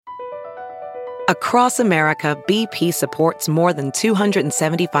Across America, BP supports more than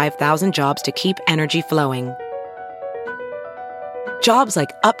 275,000 jobs to keep energy flowing. Jobs like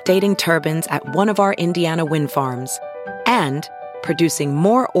updating turbines at one of our Indiana wind farms and producing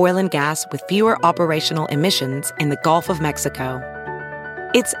more oil and gas with fewer operational emissions in the Gulf of Mexico.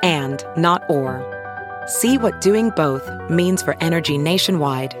 It's and, not or. See what doing both means for energy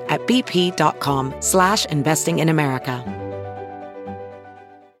nationwide at bp.com/investing in America.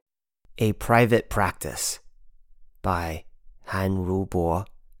 A Private Practice by Han Rubo,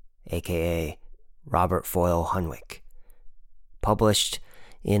 a.k.a. Robert Foyle Hunwick. Published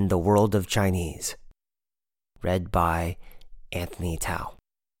in The World of Chinese. Read by Anthony Tao.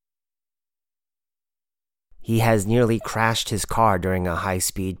 He has nearly crashed his car during a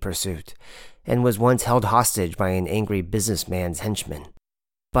high-speed pursuit, and was once held hostage by an angry businessman's henchman.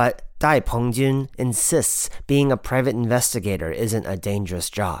 But Dai Pengjun insists being a private investigator isn't a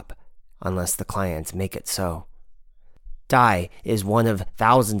dangerous job, unless the clients make it so. Dai is one of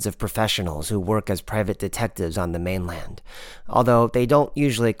thousands of professionals who work as private detectives on the mainland, although they don't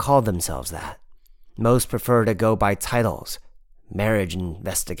usually call themselves that. Most prefer to go by titles: marriage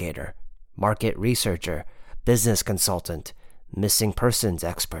investigator, market researcher, business consultant, missing persons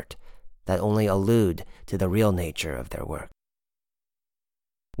expert, that only allude to the real nature of their work.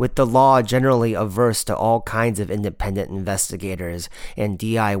 With the law generally averse to all kinds of independent investigators and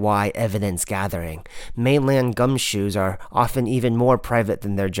DIY evidence gathering, mainland gumshoes are often even more private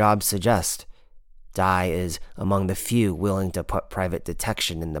than their jobs suggest. Dai is among the few willing to put private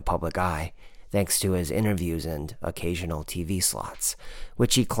detection in the public eye, thanks to his interviews and occasional TV slots,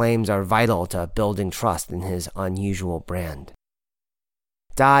 which he claims are vital to building trust in his unusual brand.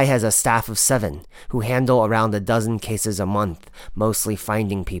 Dai has a staff of 7 who handle around a dozen cases a month, mostly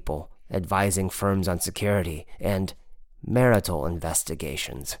finding people, advising firms on security, and marital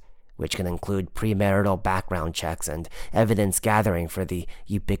investigations, which can include premarital background checks and evidence gathering for the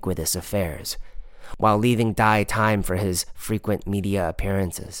ubiquitous affairs, while leaving Dai time for his frequent media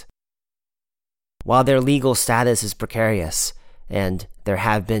appearances. While their legal status is precarious, and there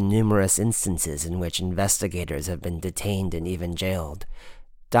have been numerous instances in which investigators have been detained and even jailed,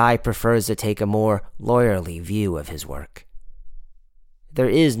 Dai prefers to take a more lawyerly view of his work. There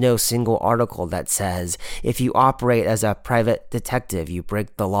is no single article that says, if you operate as a private detective, you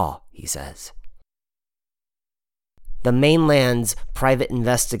break the law, he says. The mainland's private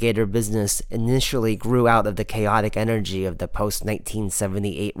investigator business initially grew out of the chaotic energy of the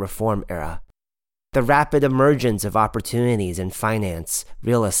post-1978 reform era. The rapid emergence of opportunities in finance,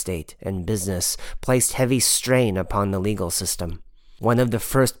 real estate, and business placed heavy strain upon the legal system. One of the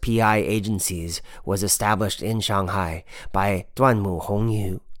first PI agencies was established in Shanghai by Duanmu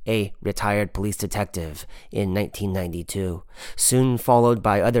Hongyu, a retired police detective, in 1992, soon followed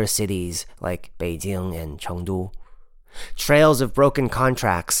by other cities like Beijing and Chengdu. Trails of broken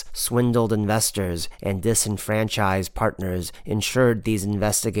contracts, swindled investors, and disenfranchised partners ensured these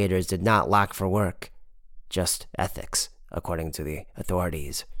investigators did not lack for work, just ethics, according to the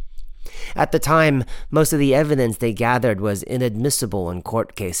authorities. At the time, most of the evidence they gathered was inadmissible in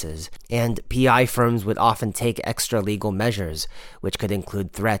court cases, and PI firms would often take extra legal measures, which could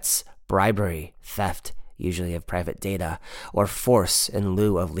include threats, bribery, theft, usually of private data, or force in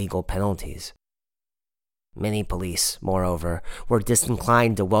lieu of legal penalties. Many police, moreover, were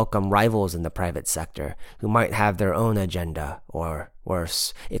disinclined to welcome rivals in the private sector who might have their own agenda, or,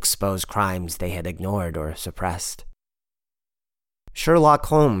 worse, expose crimes they had ignored or suppressed. Sherlock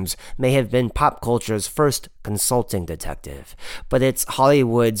Holmes may have been pop culture's first consulting detective, but it's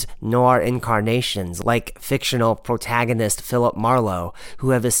Hollywood's noir incarnations like fictional protagonist Philip Marlowe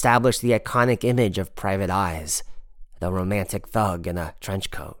who have established the iconic image of Private Eyes, the romantic thug in a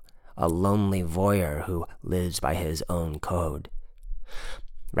trench coat, a lonely voyeur who lives by his own code.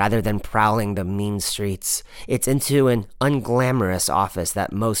 Rather than prowling the mean streets, it's into an unglamorous office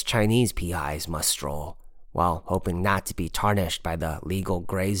that most Chinese PIs must stroll, while hoping not to be tarnished by the legal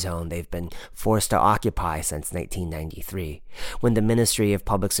gray zone they've been forced to occupy since 1993, when the Ministry of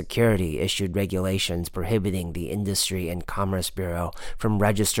Public Security issued regulations prohibiting the Industry and Commerce Bureau from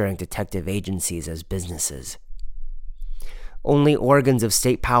registering detective agencies as businesses. Only organs of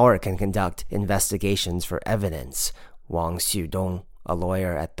state power can conduct investigations for evidence, Wang Xudong, a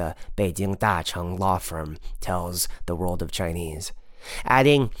lawyer at the Beijing Dacheng law firm, tells The World of Chinese,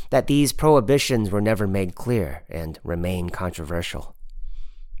 adding that these prohibitions were never made clear and remain controversial.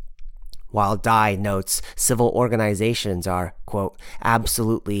 While Dai notes civil organizations are, quote,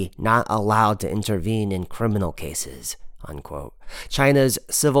 absolutely not allowed to intervene in criminal cases, unquote, China's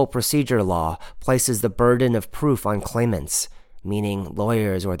civil procedure law places the burden of proof on claimants, meaning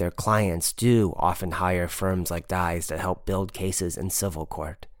lawyers or their clients do often hire firms like Dai's to help build cases in civil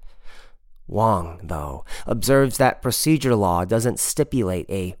court. Wang, though, observes that procedure law doesn't stipulate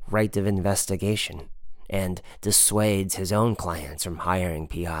a right of investigation and dissuades his own clients from hiring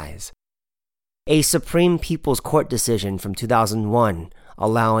PIs. A Supreme People's Court decision from 2001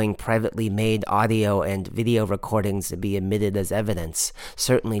 allowing privately made audio and video recordings to be admitted as evidence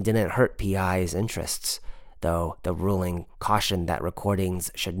certainly didn't hurt PI's interests, though the ruling cautioned that recordings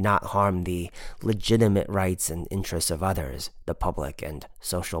should not harm the legitimate rights and interests of others, the public and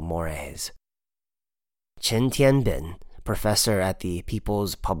social mores. Chen Tianbin, professor at the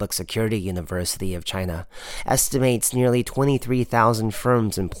People's Public Security University of China, estimates nearly 23,000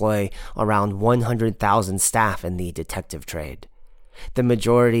 firms employ around 100,000 staff in the detective trade. The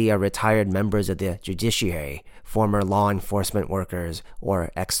majority are retired members of the judiciary, former law enforcement workers,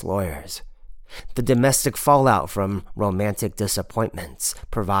 or ex-lawyers. The domestic fallout from romantic disappointments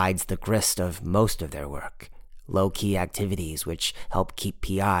provides the grist of most of their work, low-key activities which help keep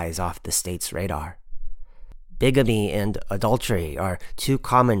PIs off the state's radar. Bigamy and adultery are two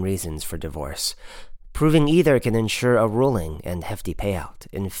common reasons for divorce. Proving either can ensure a ruling and hefty payout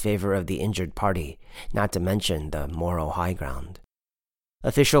in favor of the injured party, not to mention the moral high ground.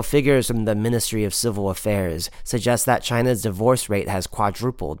 Official figures from the Ministry of Civil Affairs suggest that China's divorce rate has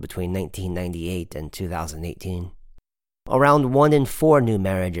quadrupled between 1998 and 2018. Around 1 in 4 new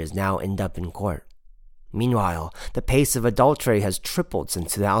marriages now end up in court. Meanwhile, the pace of adultery has tripled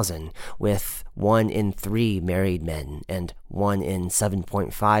since 2000, with 1 in 3 married men and 1 in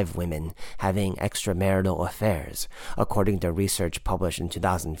 7.5 women having extramarital affairs, according to research published in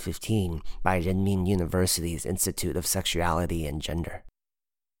 2015 by Renmin University's Institute of Sexuality and Gender.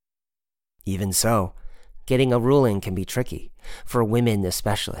 Even so, getting a ruling can be tricky, for women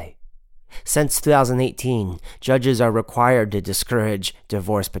especially. Since 2018, judges are required to discourage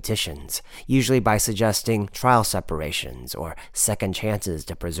divorce petitions, usually by suggesting trial separations or second chances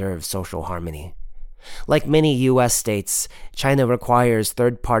to preserve social harmony. Like many U.S. states, China requires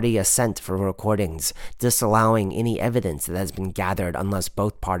third-party assent for recordings, disallowing any evidence that has been gathered unless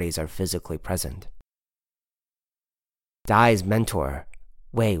both parties are physically present. Dai's mentor,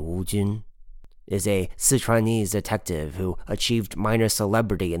 Wei Wujun, is a Sichuanese detective who achieved minor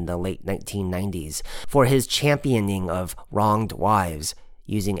celebrity in the late 1990s for his championing of wronged wives,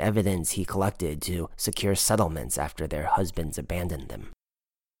 using evidence he collected to secure settlements after their husbands abandoned them.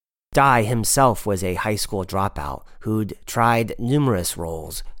 Dai himself was a high school dropout who'd tried numerous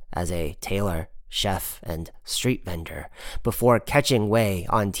roles as a tailor, chef, and street vendor before catching Wei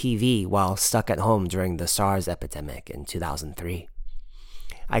on TV while stuck at home during the SARS epidemic in 2003.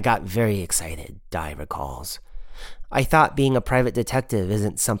 I got very excited, Dai recalls. I thought being a private detective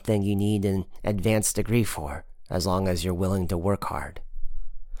isn't something you need an advanced degree for, as long as you're willing to work hard.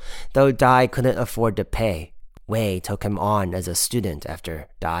 Though Dai couldn't afford to pay, Wei took him on as a student after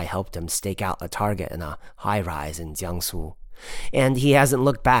Dai helped him stake out a target in a high-rise in Jiangsu, and he hasn't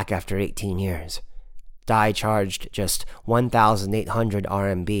looked back after 18 years. Dai charged just 1,800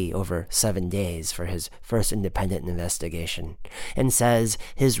 RMB over 7 days for his first independent investigation, and says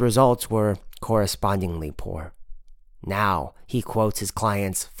his results were correspondingly poor. Now, he quotes his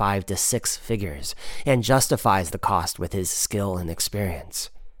clients 5 to 6 figures, and justifies the cost with his skill and experience.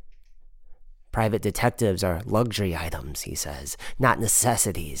 Private detectives are luxury items, he says, not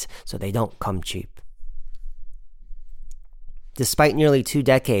necessities, so they don't come cheap. Despite nearly 2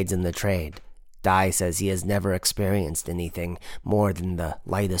 decades in the trade, Dai says he has never experienced anything more than the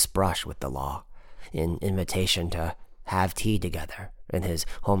lightest brush with the law, an invitation to have tea together in his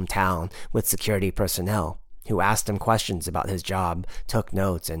hometown with security personnel who asked him questions about his job, took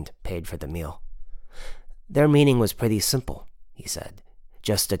notes, and paid for the meal. Their meaning was pretty simple, he said,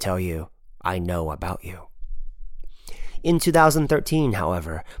 just to tell you, I know about you. In 2013,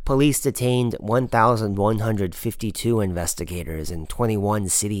 however, police detained 1,152 investigators in 21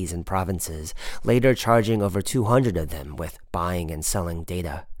 cities and provinces, later charging over 200 of them with buying and selling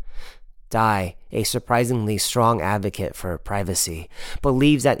data. Dai, a surprisingly strong advocate for privacy,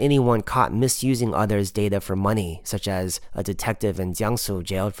 believes that anyone caught misusing others' data for money, such as a detective in Jiangsu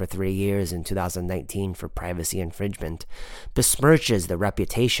jailed for 3 years in 2019 for privacy infringement, besmirches the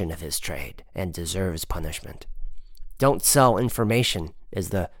reputation of his trade and deserves punishment. Don't sell information is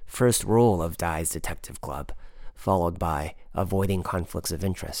the first rule of Dai's detective club, followed by avoiding conflicts of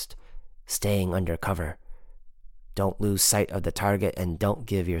interest, staying undercover, don't lose sight of the target, and don't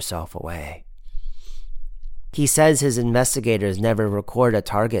give yourself away. He says his investigators never record a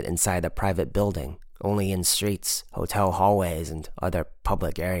target inside a private building, only in streets, hotel hallways, and other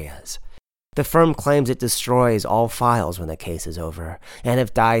public areas. The firm claims it destroys all files when the case is over, and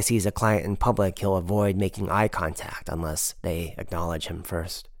if Dai sees a client in public, he'll avoid making eye contact unless they acknowledge him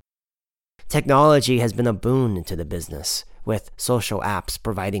first. Technology has been a boon to the business, with social apps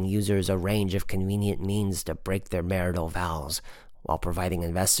providing users a range of convenient means to break their marital vows, while providing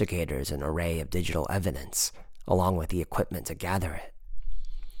investigators an array of digital evidence, along with the equipment to gather it.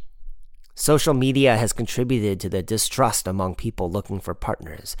 Social media has contributed to the distrust among people looking for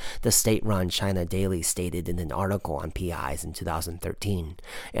partners, the state-run China Daily stated in an article on PIs in 2013,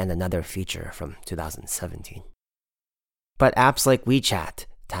 and another feature from 2017. But apps like WeChat,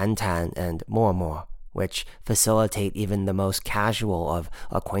 Tantan, and Momo, which facilitate even the most casual of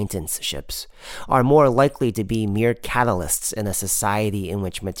acquaintanceships, are more likely to be mere catalysts in a society in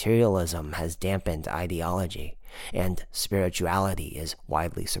which materialism has dampened ideology, and spirituality is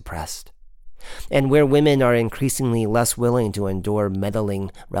widely suppressed, and where women are increasingly less willing to endure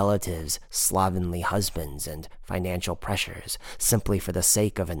meddling relatives, slovenly husbands, and financial pressures simply for the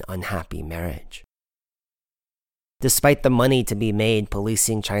sake of an unhappy marriage. Despite the money to be made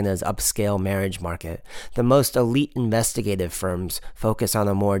policing China's upscale marriage market, the most elite investigative firms focus on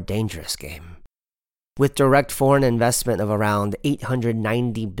a more dangerous game. With direct foreign investment of around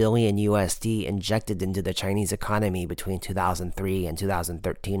 $890 billion USD injected into the Chinese economy between 2003 and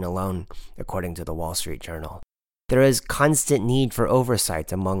 2013 alone, according to the Wall Street Journal, there is constant need for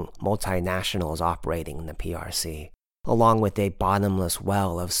oversight among multinationals operating in the PRC, along with a bottomless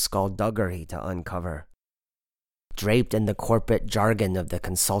well of skullduggery to uncover. Draped in the corporate jargon of the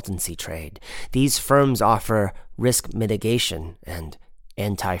consultancy trade, these firms offer risk mitigation and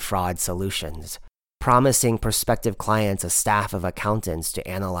anti-fraud solutions, promising prospective clients a staff of accountants to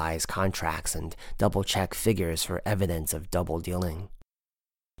analyze contracts and double-check figures for evidence of double dealing.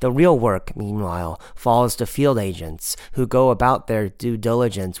 The real work, meanwhile, falls to field agents who go about their due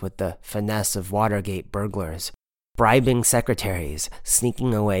diligence with the finesse of Watergate burglars, bribing secretaries,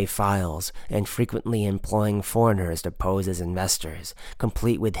 sneaking away files, and frequently employing foreigners to pose as investors,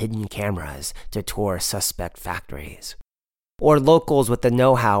 complete with hidden cameras to tour suspect factories. Or locals with the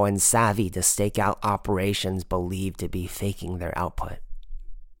know-how and savvy to stake out operations believed to be faking their output.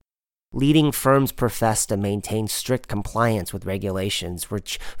 Leading firms profess to maintain strict compliance with regulations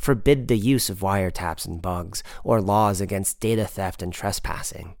which forbid the use of wiretaps and bugs, or laws against data theft and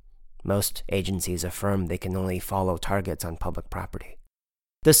trespassing. Most agencies affirm they can only follow targets on public property.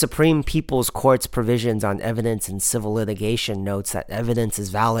 The Supreme People's Court's provisions on evidence in civil litigation notes that evidence is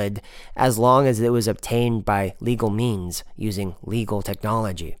valid as long as it was obtained by legal means using legal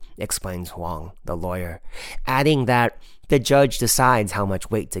technology, explains Huang, the lawyer, adding that the judge decides how much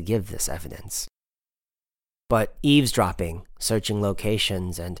weight to give this evidence. But eavesdropping, searching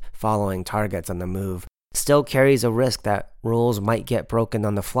locations, and following targets on the move still carries a risk that rules might get broken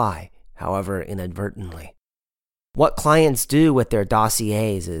on the fly, however inadvertently. What clients do with their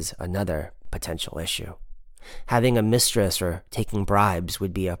dossiers is another potential issue. Having a mistress or taking bribes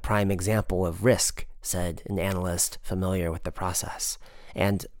would be a prime example of risk, said an analyst familiar with the process,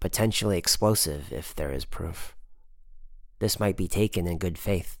 and potentially explosive if there is proof. This might be taken in good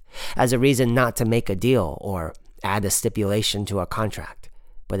faith, as a reason not to make a deal or add a stipulation to a contract,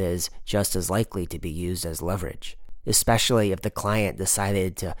 but is just as likely to be used as leverage, especially if the client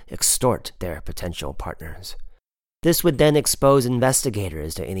decided to extort their potential partners. This would then expose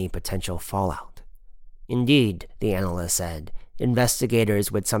investigators to any potential fallout. Indeed, the analyst said,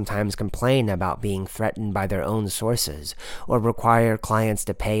 investigators would sometimes complain about being threatened by their own sources or require clients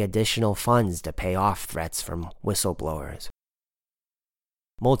to pay additional funds to pay off threats from whistleblowers.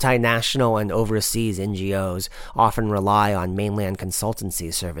 Multinational and overseas NGOs often rely on mainland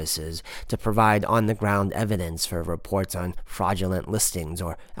consultancy services to provide on-the-ground evidence for reports on fraudulent listings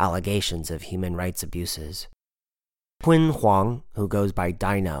or allegations of human rights abuses. Hun Huang, who goes by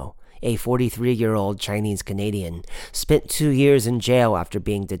Dino, a 43-year-old Chinese-Canadian, spent 2 years in jail after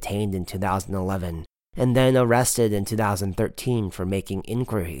being detained in 2011, and then arrested in 2013 for making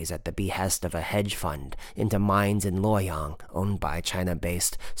inquiries at the behest of a hedge fund into mines in Luoyang owned by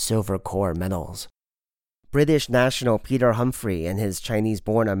China-based Silver Core Metals. British national Peter Humphrey and his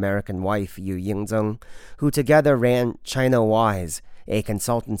Chinese-born American wife Yu Yingzheng, who together ran China Wise, a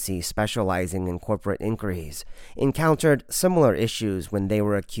consultancy specializing in corporate inquiries, encountered similar issues when they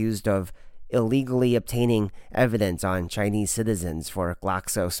were accused of illegally obtaining evidence on Chinese citizens for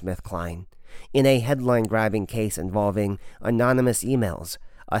GlaxoSmithKline, in a headline-grabbing case involving anonymous emails,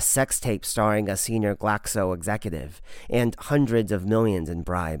 a sex tape starring a senior Glaxo executive, and hundreds of millions in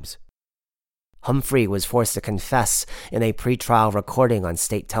bribes. Humphrey was forced to confess in a pretrial recording on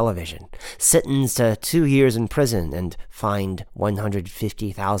state television, sentenced to 2 years in prison and fined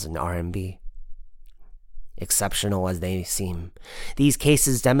 150,000 RMB. exceptional as they seem. These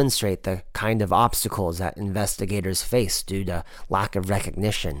cases demonstrate the kind of obstacles that investigators face due to lack of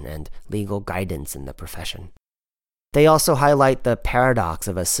recognition and legal guidance in the profession. They also highlight the paradox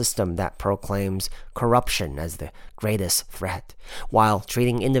of a system that proclaims corruption as the greatest threat, while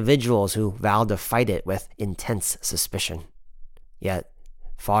treating individuals who vow to fight it with intense suspicion. Yet,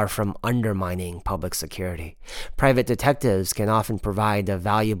 far from undermining public security, private detectives can often provide a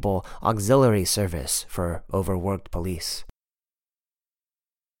valuable auxiliary service for overworked police.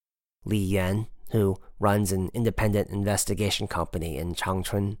 Li Yuan, who runs an independent investigation company in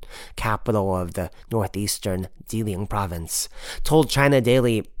Changchun, capital of the northeastern Jilin province, told China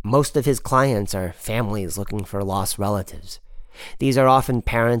Daily most of his clients are families looking for lost relatives. These are often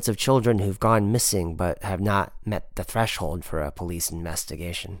parents of children who've gone missing but have not met the threshold for a police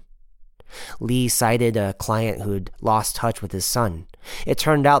investigation. Li cited a client who'd lost touch with his son. It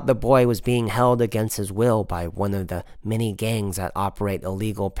turned out the boy was being held against his will by one of the many gangs that operate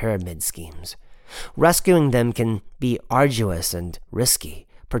illegal pyramid schemes. Rescuing them can be arduous and risky,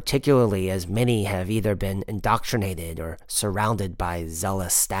 particularly as many have either been indoctrinated or surrounded by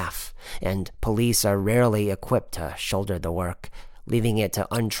zealous staff, and police are rarely equipped to shoulder the work, leaving it to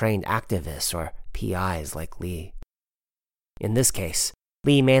untrained activists or PIs like Li. In this case,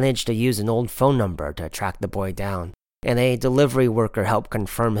 Li managed to use an old phone number to track the boy down, and a delivery worker helped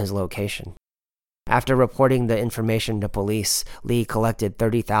confirm his location. After reporting the information to police, Li collected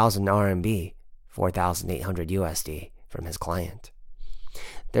 30,000 RMB, 4,800 USD, from his client.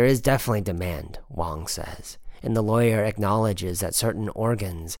 There is definitely demand, Wang says, and the lawyer acknowledges that certain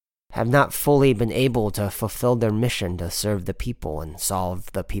organs have not fully been able to fulfill their mission to serve the people and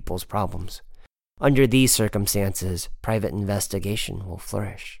solve the people's problems. Under these circumstances, private investigation will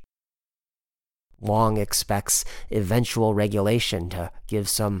flourish. Wang expects eventual regulation to give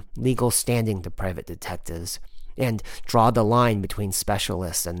some legal standing to private detectives and draw the line between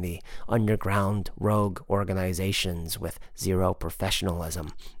specialists and the underground rogue organizations with zero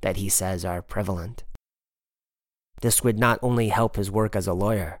professionalism that he says are prevalent. This would not only help his work as a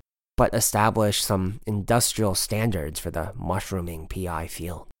lawyer, but establish some industrial standards for the mushrooming PI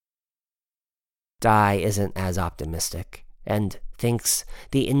field. Dai isn't as optimistic and thinks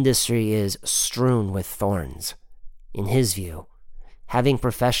the industry is strewn with thorns. In his view, having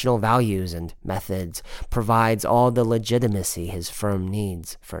professional values and methods provides all the legitimacy his firm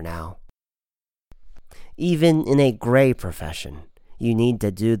needs for now. Even in a gray profession, you need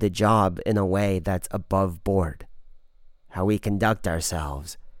to do the job in a way that's above board. How we conduct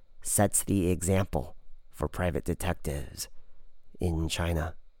ourselves sets the example for private detectives in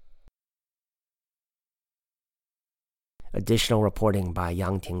China. Additional reporting by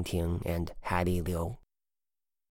Yang Tingting and Hattie Liu.